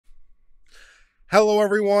Hello,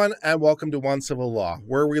 everyone, and welcome to Uncivil Law,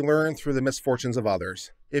 where we learn through the misfortunes of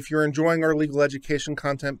others. If you're enjoying our legal education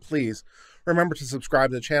content, please remember to subscribe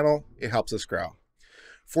to the channel. It helps us grow.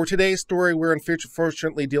 For today's story, we're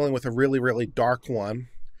unfortunately dealing with a really dark one.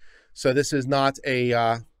 So this is not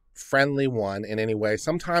a friendly one in any way.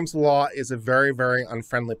 Sometimes law is a very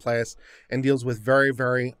unfriendly place and deals with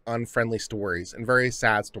very unfriendly stories and very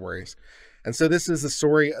sad stories. And so this is a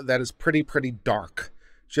story that is pretty dark.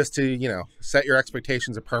 Just to, set your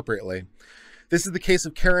expectations appropriately. This is the case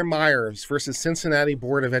of Karen Myers versus Cincinnati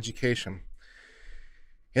Board of Education.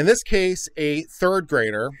 In this case, a third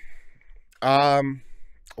grader,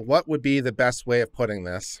 what would be the best way of putting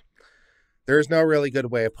this? There's no really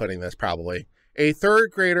good way of putting this, probably. A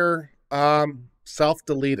third grader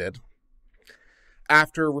self-deleted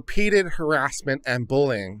after repeated harassment and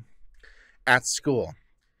bullying at school.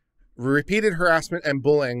 Repeated harassment and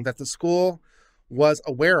bullying that the school was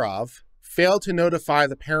aware of, failed to notify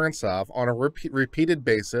the parents of on a repeated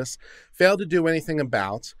basis, failed to do anything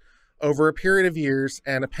about over a period of years,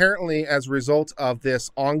 and apparently as a result of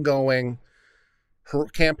this ongoing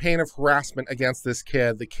campaign of harassment against this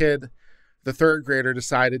kid, the third grader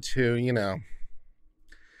decided to,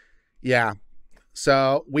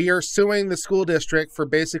 So we are suing the school district for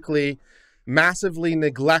basically massively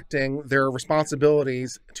neglecting their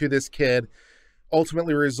responsibilities to this kid,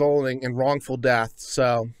 ultimately resulting in wrongful death.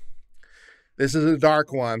 So this is a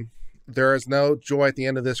dark one. There is no joy at the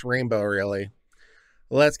end of this rainbow, really.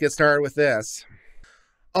 Let's get started with this.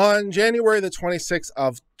 On January the 26th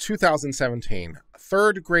of 2017,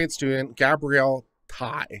 third grade student Gabriel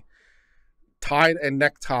Taye tied a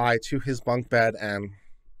necktie to his bunk bed and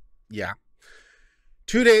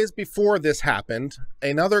 2 days before this happened,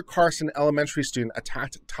 another Carson Elementary student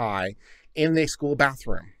attacked Taye in the school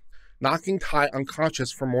bathroom, knocking Taye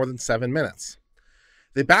unconscious for more than 7 minutes.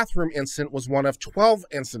 The bathroom incident was one of 12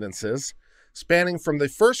 incidences spanning from the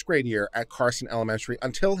first grade year at Carson Elementary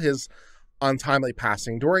until his untimely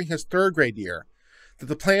passing during his third grade year that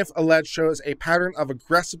the plaintiff alleged shows a pattern of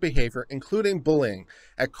aggressive behavior, including bullying,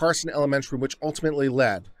 at Carson Elementary, which ultimately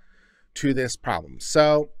led to this problem.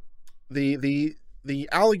 So the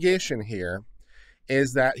allegation here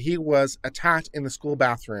is that he was attacked in the school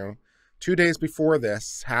bathroom 2 days before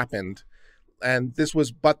this happened, and this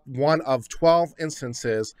was but one of 12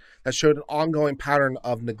 instances that showed an ongoing pattern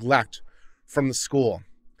of neglect from the school.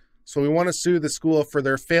 So we want to sue the school for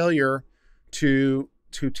their failure to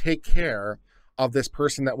take care of this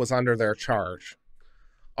person that was under their charge.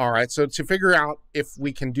 All right, so to figure out if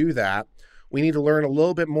we can do that, we need to learn a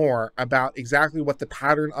little bit more about exactly what the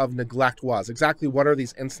pattern of neglect was, exactly what are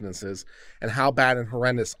these incidences and how bad and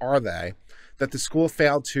horrendous are they that the school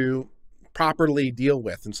failed to properly deal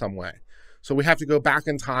with in some way. So we have to go back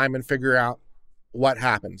in time and figure out what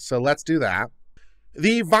happened. So let's do that.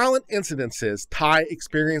 The violent incidences Taye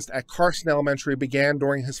experienced at Carson Elementary began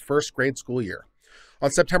during his first grade school year. On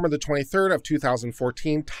September the 23rd of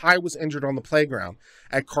 2014, Taye was injured on the playground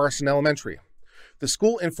at Carson Elementary. The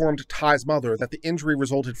school informed Taye's mother that the injury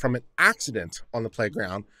resulted from an accident on the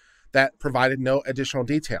playground that provided no additional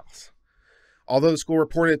details. Although the school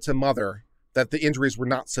reported to mother that the injuries were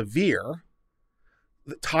not severe,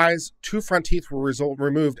 Taye's 2 front teeth were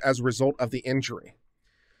removed as a result of the injury.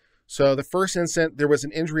 So the first incident, there was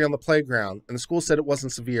an injury on the playground, and the school said it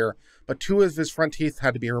wasn't severe, but 2 of his front teeth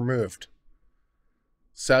had to be removed.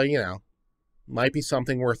 So, might be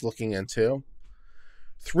something worth looking into.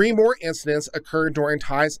 3 more incidents occurred during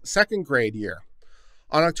Taye's second grade year.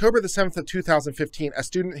 On October the 7th of 2015, a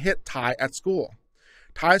student hit Taye at school.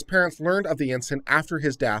 Taye's parents learned of the incident after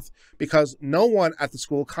his death because no one at the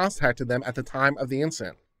school contacted them at the time of the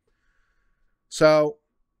incident. So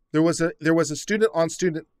there was a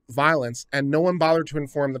student-on-student violence, and no one bothered to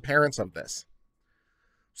inform the parents of this.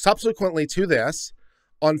 Subsequently to this,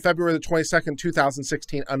 on February the 22nd,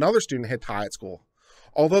 2016, another student hit Taye at school.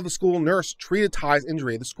 Although the school nurse treated Taye's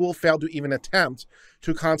injury, the school failed to even attempt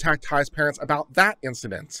to contact Taye's parents about that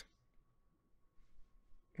incident.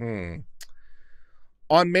 On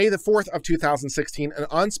May the 4th of 2016, an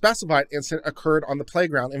unspecified incident occurred on the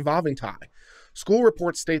playground involving Taye. School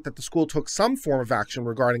reports state that the school took some form of action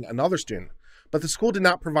regarding another student, but the school did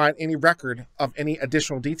not provide any record of any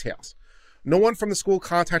additional details. No one from the school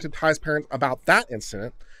contacted Taye's parents about that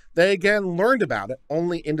incident. They again learned about it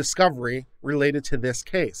only in discovery related to this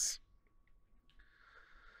case.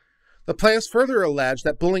 The plaintiffs further alleged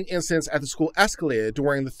that bullying incidents at the school escalated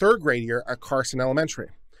during the third grade year at Carson Elementary.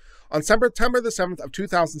 On September the 7th of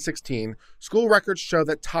 2016, school records show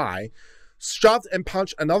that Taye shoved and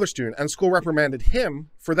punched another student, and school reprimanded him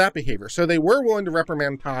for that behavior. So they were willing to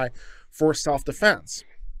reprimand Taye for self-defense.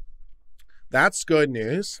 That's good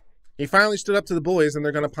news. He finally stood up to the bullies, and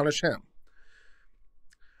they're going to punish him.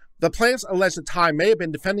 The plaintiffs allege that Taye may have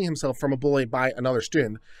been defending himself from a bully by another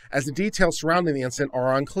student, as the details surrounding the incident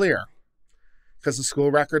are unclear, because the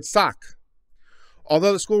school records suck.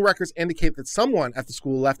 Although the school records indicate that someone at the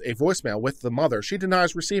school left a voicemail with the mother, she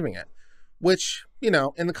denies receiving it, which, in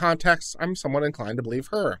the context, I'm somewhat inclined to believe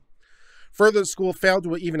her. Further, the school failed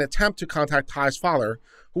to even attempt to contact Taye's father,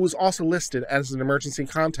 who was also listed as an emergency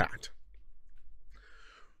contact.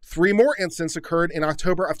 3 more incidents occurred in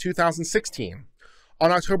October of 2016.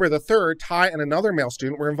 On October the 3rd, Taye and another male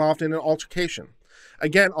student were involved in an altercation.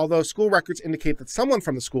 Again, although school records indicate that someone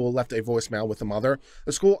from the school left a voicemail with the mother,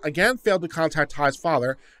 the school again failed to contact Taye's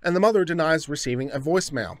father, and the mother denies receiving a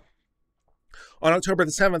voicemail. On October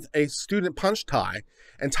the 7th, a student punched Taye,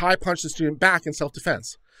 and Taye punched the student back in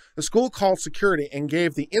self-defense. The school called security and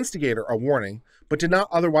gave the instigator a warning, but did not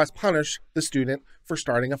otherwise punish the student for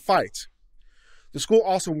starting a fight. The school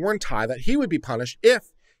also warned Taye that he would be punished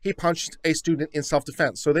if he punched a student in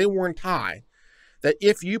self-defense. So they warned Taye that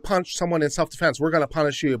if you punch someone in self-defense, we're going to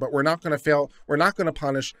punish you, but we're not going to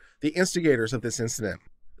punish the instigators of this incident.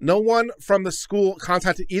 No one from the school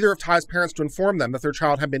contacted either of Taye's parents to inform them that their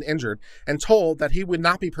child had been injured and told that he would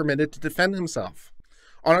not be permitted to defend himself.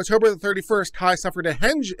 On October the 31st, Taye suffered a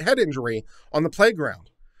head injury on the playground,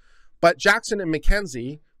 but Jackson and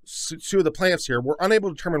McKenzie, two of the plaintiffs here, were unable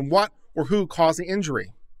to determine what or who caused the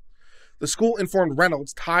injury. The school informed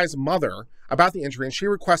Reynolds, Taye's mother, about the injury, and she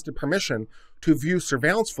requested permission to view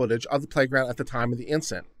surveillance footage of the playground at the time of the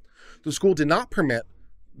incident. The school did not permit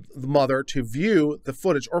the mother to view the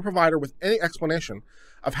footage or provide her with any explanation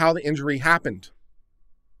of how the injury happened.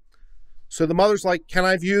 So the mother's like, can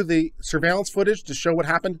I view the surveillance footage to show what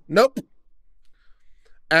happened? Nope.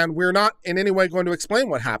 And we're not in any way going to explain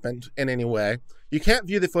what happened in any way. You can't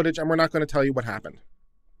view the footage, and we're not going to tell you what happened.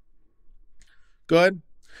 Good.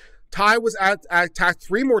 Taye was attacked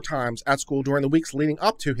 3 more times at school during the weeks leading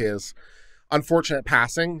up to his unfortunate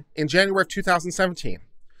passing in January of 2017.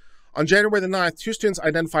 On January the 9th, 2 students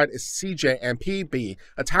identified as CJ and PB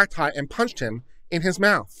attacked Taye and punched him in his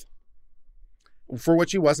mouth, for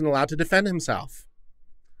which he wasn't allowed to defend himself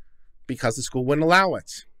because the school wouldn't allow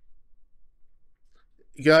it.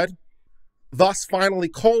 Good. Thus finally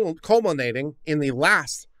culminating in the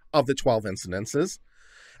last of the 12 incidences.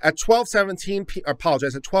 At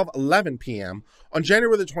 12:11 p.m. on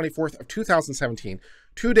January the 24th of 2017,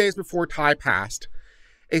 2 days before Taye passed,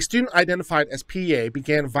 a student identified as PA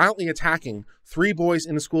began violently attacking 3 boys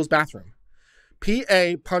in the school's bathroom.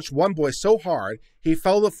 PA punched one boy so hard he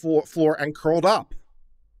fell to the floor and curled up.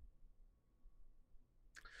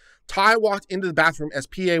 Taye walked into the bathroom as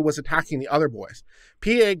PA was attacking the other boys.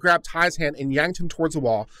 PA grabbed Taye's hand and yanked him towards the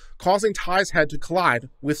wall, causing Taye's head to collide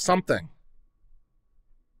with something.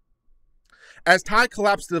 As Taye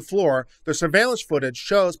collapsed to the floor, the surveillance footage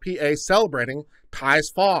shows PA celebrating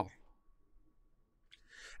Taye's fall.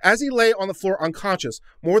 As he lay on the floor unconscious,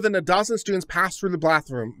 more than a dozen students passed through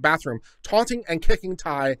the bathroom, taunting and kicking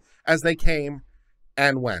Taye as they came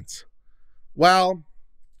and went. Well,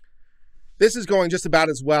 this is going just about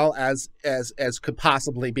as well as could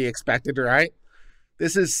possibly be expected, right?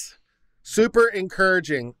 This is super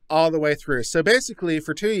encouraging all the way through. So basically,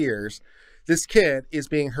 for 2 years, this kid is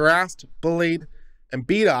being harassed, bullied, and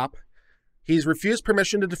beat up. He's refused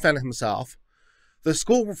permission to defend himself. The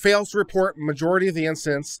school fails to report majority of the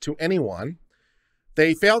incidents to anyone.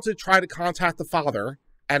 They fail to try to contact the father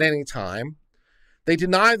at any time. They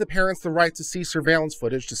deny the parents the right to see surveillance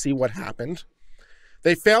footage to see what happened.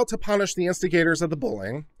 They fail to punish the instigators of the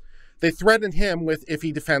bullying. They threaten him with if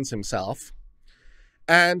he defends himself.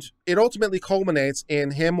 And it ultimately culminates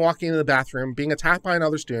in him walking into the bathroom, being attacked by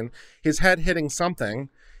another student, his head hitting something,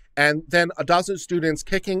 and then a dozen students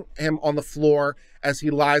kicking him on the floor as he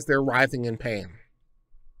lies there writhing in pain.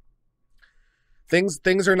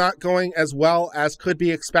 Things are not going as well as could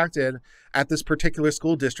be expected at this particular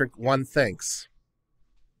school district, one thinks.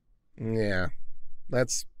 Yeah,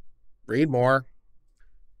 let's read more.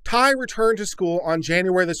 Taye returned to school on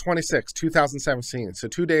January the 26th, 2017, so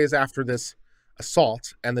 2 days after this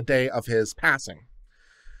assault and the day of his passing.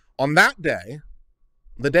 On that day,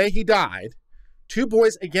 the day he died, 2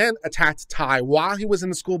 boys again attacked Taye while he was in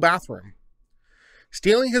the school bathroom,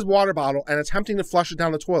 stealing his water bottle and attempting to flush it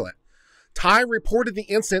down the toilet. Taye reported the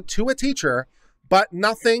incident to a teacher, but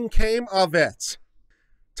nothing came of it.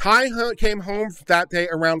 Taye came home that day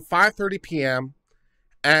around 5:30 p.m.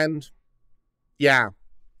 and he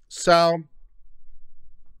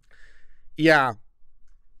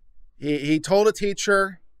told a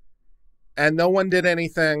teacher and no one did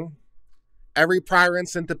anything. Every prior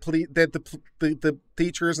incident, the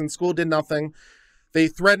teachers in school did nothing. They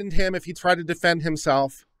threatened him if he tried to defend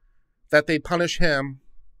himself, that they'd punish him.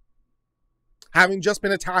 Having just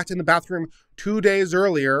been attacked in the bathroom 2 days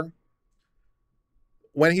earlier,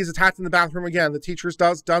 when he's attacked in the bathroom again, the teacher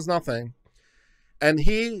does nothing. And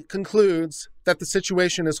he concludes that the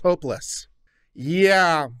situation is hopeless.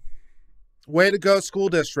 Yeah, way to go, school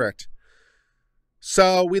district.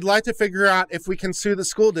 So we'd like to figure out if we can sue the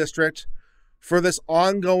school district for this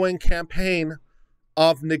ongoing campaign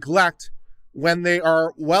of neglect when they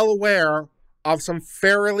are well aware of some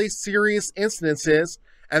fairly serious incidences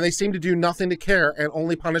and they seem to do nothing to care and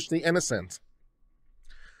only punish the innocent.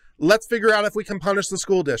 Let's figure out if we can punish the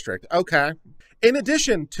school district. Okay. In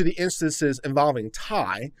addition to the instances involving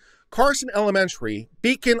Taye, Carson Elementary,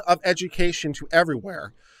 beacon of education to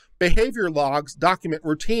everywhere, behavior logs document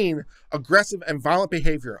routine, aggressive, and violent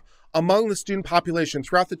behavior among the student population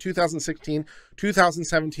throughout the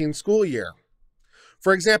 2016-2017 school year.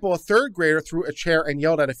 For example, a third grader threw a chair and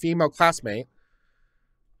yelled at a female classmate.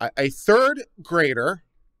 A third grader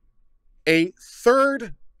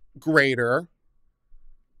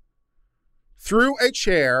threw a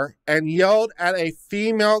chair and yelled at a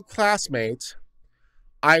female classmate,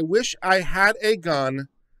 "I wish I had a gun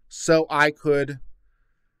so I could..."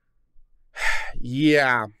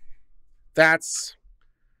 Yeah, that's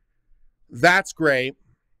great.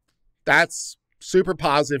 That's super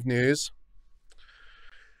positive news.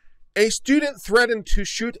 A student threatened to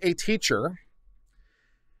shoot a teacher,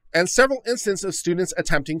 and several instances of students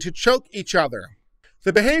attempting to choke each other.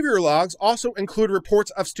 The behavior logs also include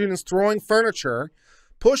reports of students throwing furniture,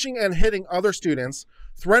 pushing and hitting other students,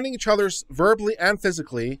 threatening each other verbally and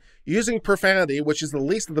physically, using profanity, which is the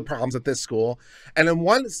least of the problems at this school, and in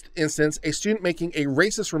one instance, a student making a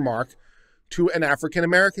racist remark to an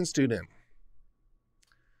African-American student.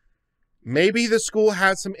 Maybe the school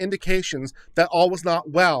had some indications that all was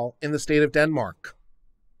not well in the state of Denmark.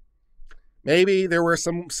 Maybe there were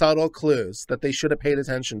some subtle clues that they should have paid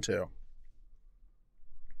attention to.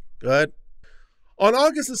 Good. On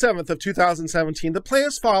August the 7th of 2017, the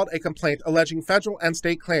plaintiffs filed a complaint alleging federal and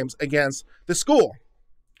state claims against the school.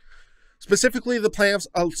 Specifically, the plaintiffs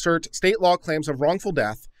assert state law claims of wrongful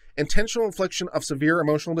death, intentional infliction of severe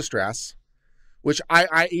emotional distress, which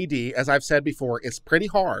IIED, as I've said before, is pretty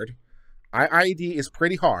hard. IIED is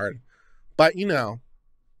pretty hard, but you know,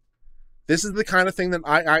 this is the kind of thing that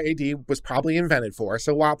IIED was probably invented for.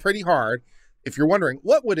 So while pretty hard, if you're wondering,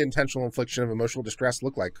 what would intentional infliction of emotional distress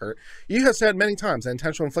look like, Kurt? You have said many times that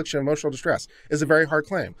intentional infliction of emotional distress is a very hard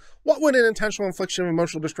claim. What would an intentional infliction of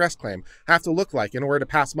emotional distress claim have to look like in order to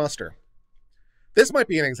pass muster? This might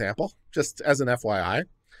be an example, just as an FYI.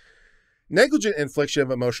 Negligent infliction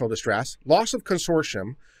of emotional distress, loss of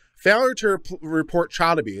consortium, failure to report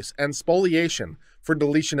child abuse, and spoliation for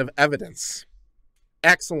deletion of evidence.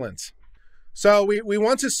 Excellent. So we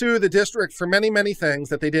want to sue the district for many, many things,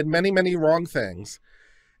 that they did many, many wrong things.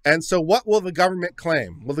 And so what will the government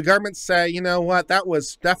claim? Will the government say, you know what, that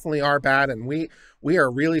was definitely our bad and we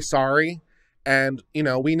are really sorry. And, you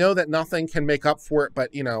know, we know that nothing can make up for it,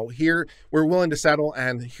 but, you know, here we're willing to settle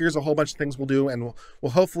and here's a whole bunch of things we'll do. And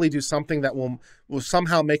we'll hopefully do something that will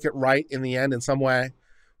somehow make it right in the end in some way.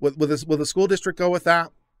 Will the school district go with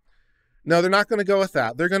that? No, they're not going to go with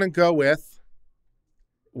that. They're going to go with,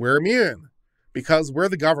 we're immune because we're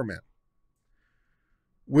the government.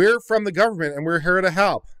 We're from the government and we're here to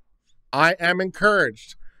help. I am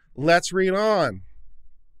encouraged. Let's read on.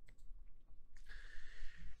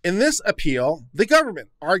 In this appeal, the government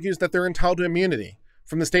argues that they're entitled to immunity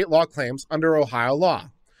from the state law claims under Ohio law,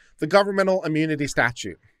 the Governmental Immunity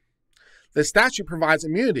Statute. The statute provides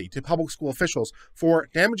immunity to public school officials for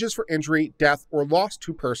damages for injury, death, or loss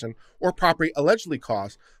to person or property allegedly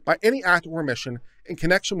caused by any act or omission in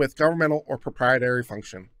connection with governmental or proprietary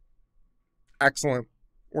function. Excellent.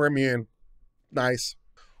 We're immune. Nice.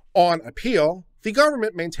 On appeal, the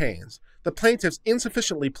government maintains the plaintiffs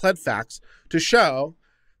insufficiently pled facts to show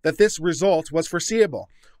that this result was foreseeable.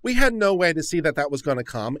 We had no way to see that that was going to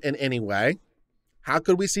come in any way. How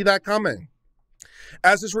could we see that coming?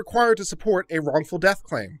 As is required to support a wrongful death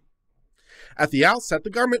claim. At the outset, the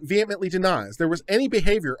government vehemently denies there was any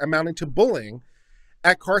behavior amounting to bullying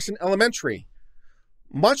at Carson Elementary,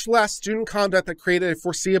 much less student conduct that created a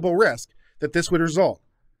foreseeable risk that this would result.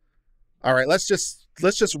 All right, let's just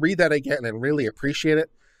read that again and really appreciate it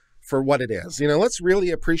for what it is. You know, let's really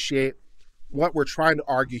appreciate what we're trying to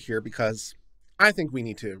argue here, because I think we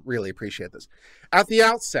need to really appreciate this. At the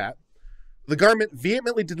outset, the government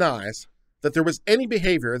vehemently denies that there was any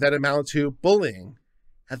behavior that amounted to bullying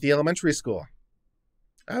at the elementary school.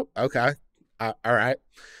 Oh, okay. All right.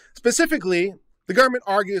 Specifically, the government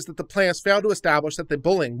argues that the plaintiffs failed to establish that the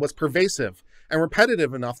bullying was pervasive and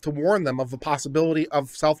repetitive enough to warn them of the possibility of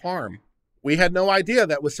self-harm. We had no idea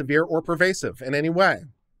that was severe or pervasive in any way.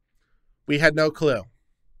 We had no clue.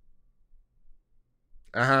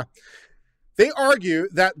 They argue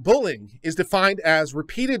that bullying is defined as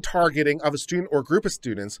repeated targeting of a student or group of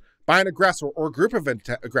students by an aggressor or group of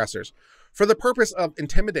aggressors for the purpose of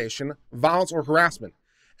intimidation, violence, or harassment,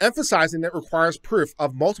 emphasizing that it requires proof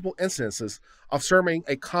of multiple instances of serving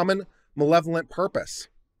a common malevolent purpose.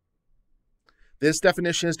 This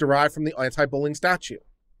definition is derived from the anti-bullying statute.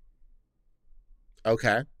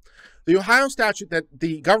 Okay. The Ohio statute that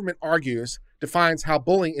the government argues defines how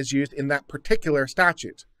bullying is used in that particular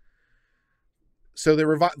statute. So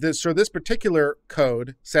this particular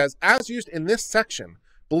code says, as used in this section,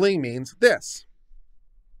 bullying means this,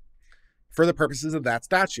 for the purposes of that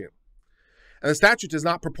statute. And the statute does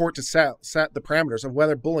not purport to set the parameters of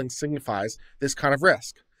whether bullying signifies this kind of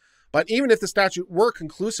risk. But even if the statute were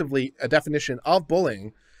conclusively a definition of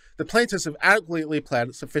bullying, the plaintiffs have adequately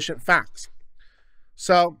pled sufficient facts.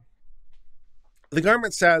 So the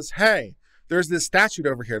government says, hey, there's this statute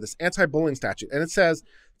over here, this anti-bullying statute, and it says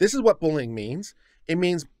this is what bullying means. It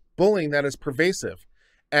means bullying that is pervasive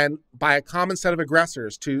and by a common set of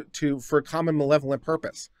aggressors for a common malevolent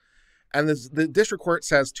purpose. And the district court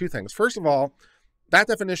says two things. First of all, that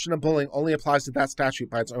definition of bullying only applies to that statute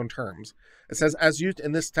by its own terms. It says, as used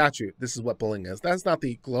in this statute, this is what bullying is. That's not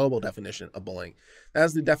the global definition of bullying. That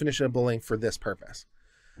is the definition of bullying for this purpose.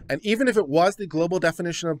 And even if it was the global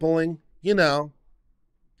definition of bullying, you know,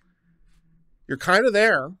 you're kind of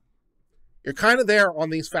there. You're kind of there on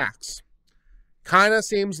these facts. Kind of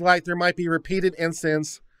seems like there might be repeated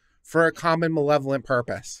incidents for a common malevolent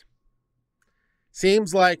purpose.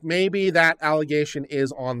 Seems like maybe that allegation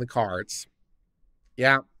is on the cards.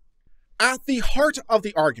 Yeah. At the heart of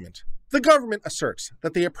the argument, the government asserts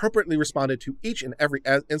that they appropriately responded to each and every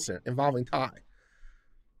incident involving Taye,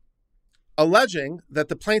 alleging that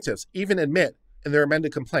the plaintiffs even admit in their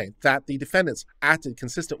amended complaint that the defendants acted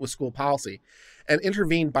consistent with school policy and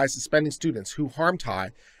intervened by suspending students who harmed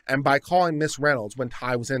Taye and by calling Miss Reynolds when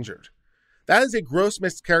Taye was injured. That is a gross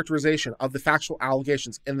mischaracterization of the factual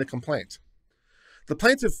allegations in the complaint. The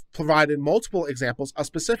plaintiff provided multiple examples of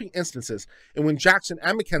specific instances in which Jackson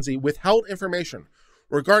and McKenzie withheld information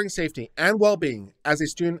regarding safety and well-being as a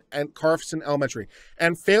student at Carson Elementary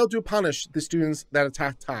and failed to punish the students that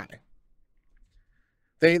attacked Taye.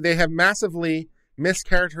 They have massively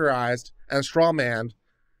mischaracterized and strawmanned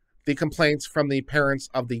the complaints from the parents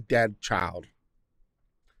of the dead child.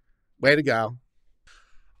 Way to go.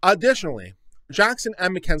 Additionally, Jackson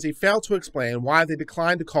and McKenzie failed to explain why they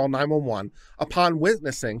declined to call 911 upon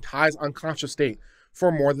witnessing Taye's unconscious state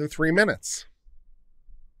for more than 3 minutes.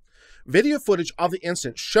 Video footage of the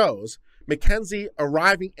incident shows McKenzie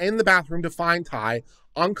arriving in the bathroom to find Taye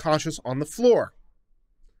unconscious on the floor.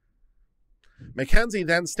 McKenzie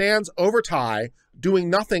then stands over Taye, doing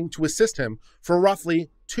nothing to assist him for roughly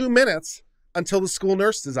 2 minutes until the school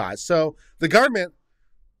nurse arrives. So the government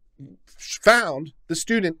found the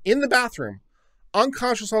student in the bathroom,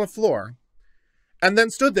 unconscious on the floor, and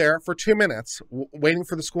then stood there for 2 minutes waiting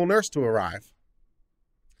for the school nurse to arrive.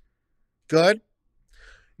 Good.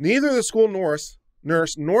 Neither the school nurse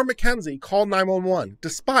nor McKenzie called 911,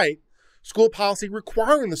 despite school policy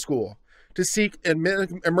requiring the school to seek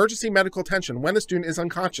emergency medical attention when a student is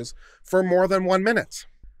unconscious for more than 1 minute.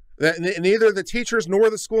 Neither the teachers nor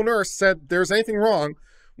the school nurse said there's anything wrong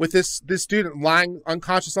with this student lying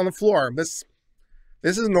unconscious on the floor. This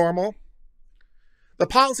is normal. The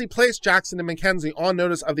policy placed Jackson and McKenzie on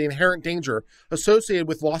notice of the inherent danger associated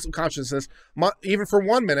with loss of consciousness, even for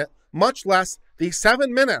 1 minute, much less the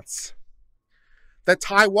 7 minutes that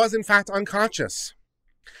Taye was in fact unconscious.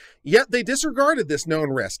 Yet they disregarded this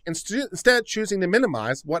known risk, instead choosing to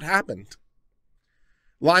minimize what happened.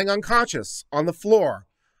 Lying unconscious on the floor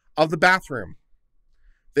of the bathroom.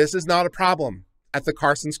 This is not a problem at the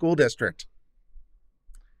Carson School District.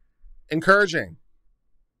 Encouraging.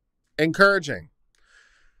 Encouraging.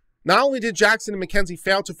 Not only did Jackson and McKenzie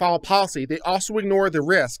fail to follow policy, they also ignored the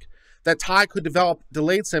risk that Taye could develop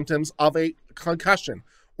delayed symptoms of a concussion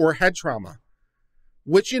or head trauma.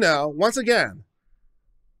 Which, once again,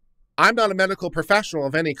 I'm not a medical professional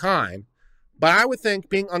of any kind, but I would think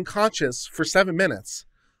being unconscious for 7 minutes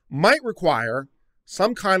might require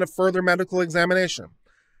some kind of further medical examination.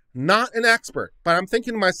 Not an expert, but I'm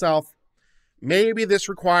thinking to myself, maybe this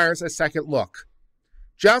requires a second look.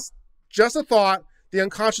 Just a thought, the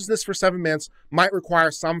unconsciousness for 7 minutes might require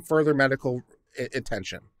some further medical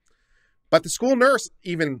attention. But the school nurse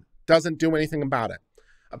even doesn't do anything about it.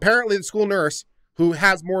 Apparently the school nurse who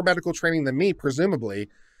has more medical training than me, presumably,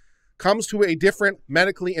 comes to a different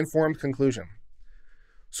medically informed conclusion.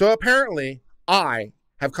 So apparently, I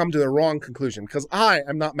have come to the wrong conclusion because I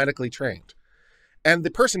am not medically trained. And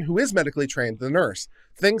the person who is medically trained, the nurse,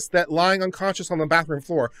 thinks that lying unconscious on the bathroom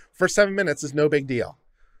floor for 7 minutes is no big deal.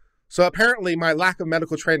 So apparently my lack of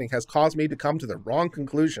medical training has caused me to come to the wrong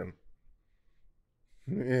conclusion.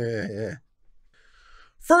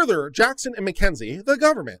 Further, Jackson and McKenzie, the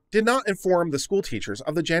government, did not inform the school teachers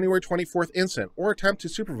of the January 24th incident or attempt to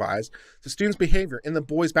supervise the students' behavior in the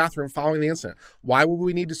boys' bathroom following the incident. Why would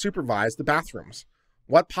we need to supervise the bathrooms?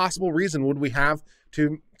 What possible reason would we have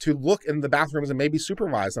to look in the bathrooms and maybe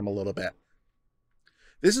supervise them a little bit?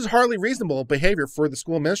 This is hardly reasonable behavior for the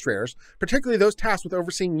school administrators, particularly those tasked with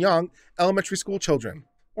overseeing young elementary school children,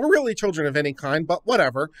 or really children of any kind, but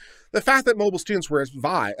whatever. The fact that mobile students were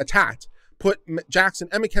attacked put Jackson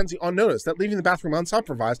and McKenzie on notice that leaving the bathroom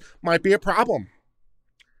unsupervised might be a problem.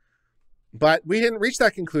 But we didn't reach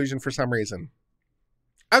that conclusion for some reason.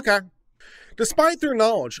 Okay. Despite their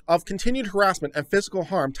knowledge of continued harassment and physical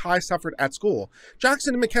harm Taye suffered at school,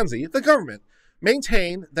 Jackson and McKenzie, the government,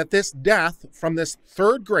 maintained that this death from this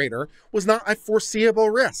third grader was not a foreseeable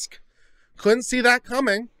risk. Couldn't see that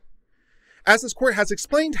coming. As this court has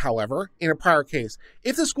explained, however, in a prior case,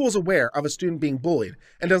 if the school is aware of a student being bullied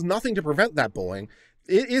and does nothing to prevent that bullying,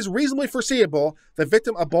 it is reasonably foreseeable the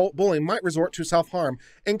victim of bullying might resort to self-harm,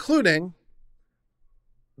 including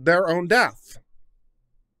their own death.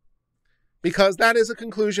 Because that is a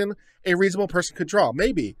conclusion a reasonable person could draw.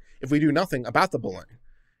 Maybe if we do nothing about the bullying,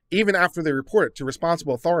 even after they report it to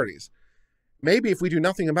responsible authorities, maybe if we do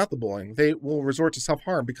nothing about the bullying, they will resort to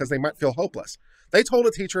self-harm because they might feel hopeless. They told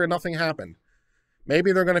a teacher and nothing happened.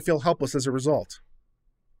 Maybe they're going to feel helpless as a result.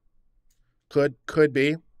 Could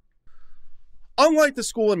be. Unlike the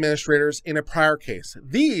school administrators in a prior case,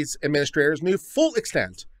 these administrators knew full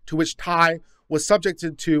extent to which Taye was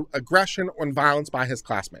subjected to aggression and violence by his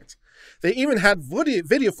classmates. They even had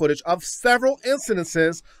video footage of several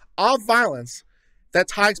incidences of violence that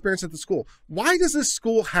Taye experienced at the school. Why does this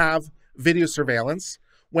school have video surveillance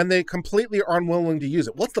when they completely are unwilling to use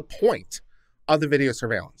it? What's the point of the video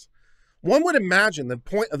surveillance? One would imagine the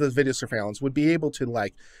point of the video surveillance would be able to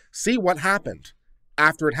see what happened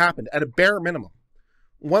after it happened at a bare minimum.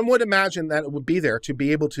 One would imagine that it would be there to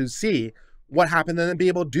be able to see what happened and then be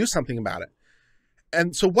able to do something about it.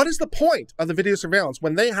 And so what is the point of the video surveillance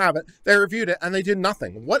when they have it, they reviewed it, and they did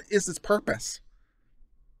nothing? What is its purpose?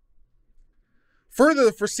 Further,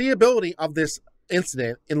 the foreseeability of this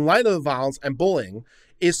incident in light of the violence and bullying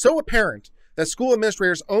is so apparent that school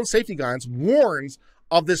administrators' own safety guidance warns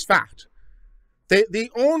of this fact. Their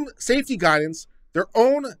own safety guidance, their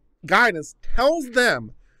own guidance tells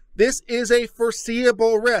them this is a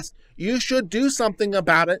foreseeable risk. You should do something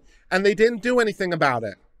about it, and they didn't do anything about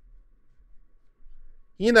it.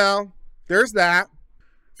 You know, there's that.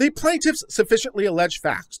 The plaintiffs sufficiently alleged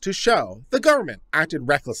facts to show the government acted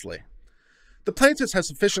recklessly. The plaintiffs have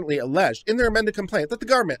sufficiently alleged in their amended complaint that the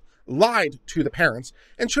government lied to the parents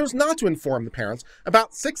and chose not to inform the parents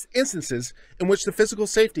about 6 instances in which the physical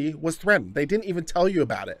safety was threatened. They didn't even tell you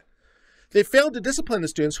about it. They failed to discipline the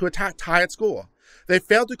students who attacked Taye at school. They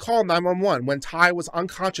failed to call 911 when Taye was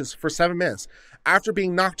unconscious for 7 minutes after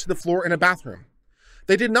being knocked to the floor in a bathroom.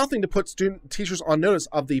 They did nothing to put teachers on notice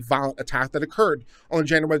of the violent attack that occurred on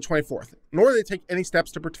January 24th, nor did they take any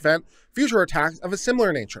steps to prevent future attacks of a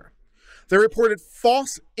similar nature. They reported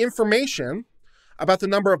false information about the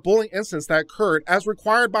number of bullying incidents that occurred as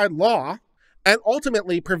required by law, and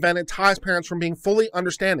ultimately prevented Taye's parents from being fully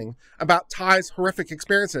understanding about Taye's horrific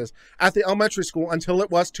experiences at the elementary school until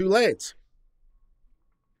it was too late.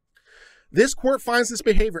 This court finds this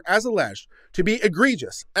behavior, as alleged, to be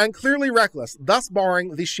egregious and clearly reckless, thus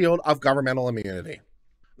barring the shield of governmental immunity.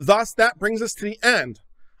 Thus, that brings us to the end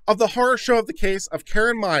of the horror show of the case of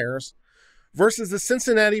Karen Myers versus the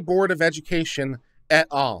Cincinnati Board of Education et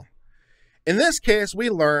al. In this case, we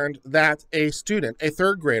learned that a student, a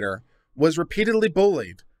 3rd grader, was repeatedly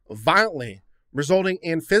bullied violently, resulting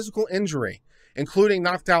in physical injury, including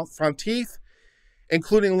knocked out front teeth,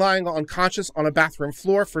 including lying unconscious on a bathroom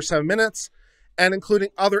floor for 7 minutes, and including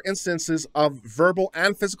other instances of verbal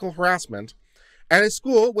and physical harassment at a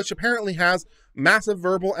school which apparently has massive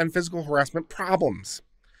verbal and physical harassment problems.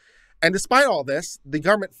 And despite all this, the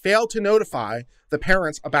government failed to notify the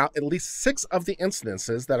parents about at least 6 of the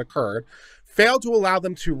incidences that occurred, failed to allow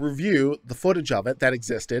them to review the footage of it that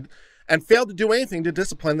existed, and failed to do anything to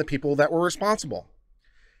discipline the people that were responsible.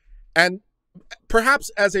 And perhaps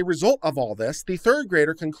as a result of all this, the 3rd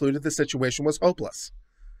grader concluded the situation was hopeless.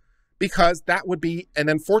 because that would be an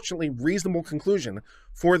unfortunately reasonable conclusion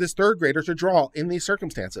for this third grader to draw in these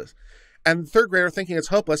circumstances. And the third grader thinking it's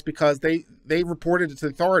hopeless because they reported it to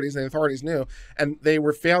the authorities, and the authorities knew, and they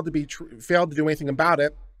were failed to do anything about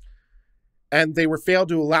it, and they were failed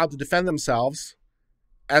to allow to defend themselves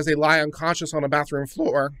as they lie unconscious on a bathroom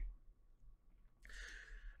floor.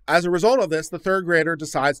 As a result of this, the third grader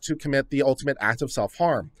decides to commit the ultimate act of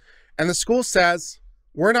self-harm. And the school says,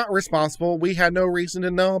 we're not responsible. We had no reason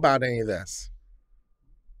to know about any of this.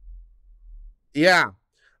 Yeah.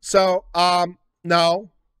 So,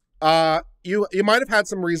 no. You might have had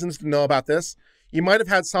some reasons to know about this. You might have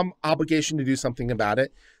had some obligation to do something about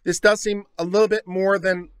it. This does seem a little bit more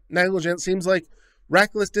than negligent. Seems like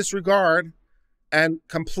reckless disregard and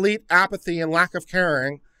complete apathy and lack of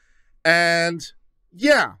caring. And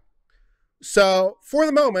yeah. So for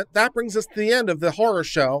the moment, that brings us to the end of the horror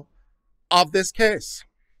show of this case.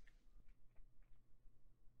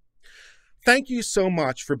 Thank you so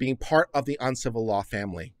much for being part of the Uncivil Law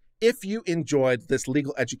family. If you enjoyed this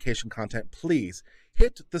legal education content, please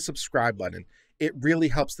hit the subscribe button. It really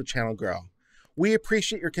helps the channel grow. We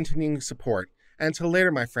appreciate your continuing support. And until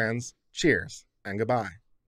later, my friends, cheers and goodbye.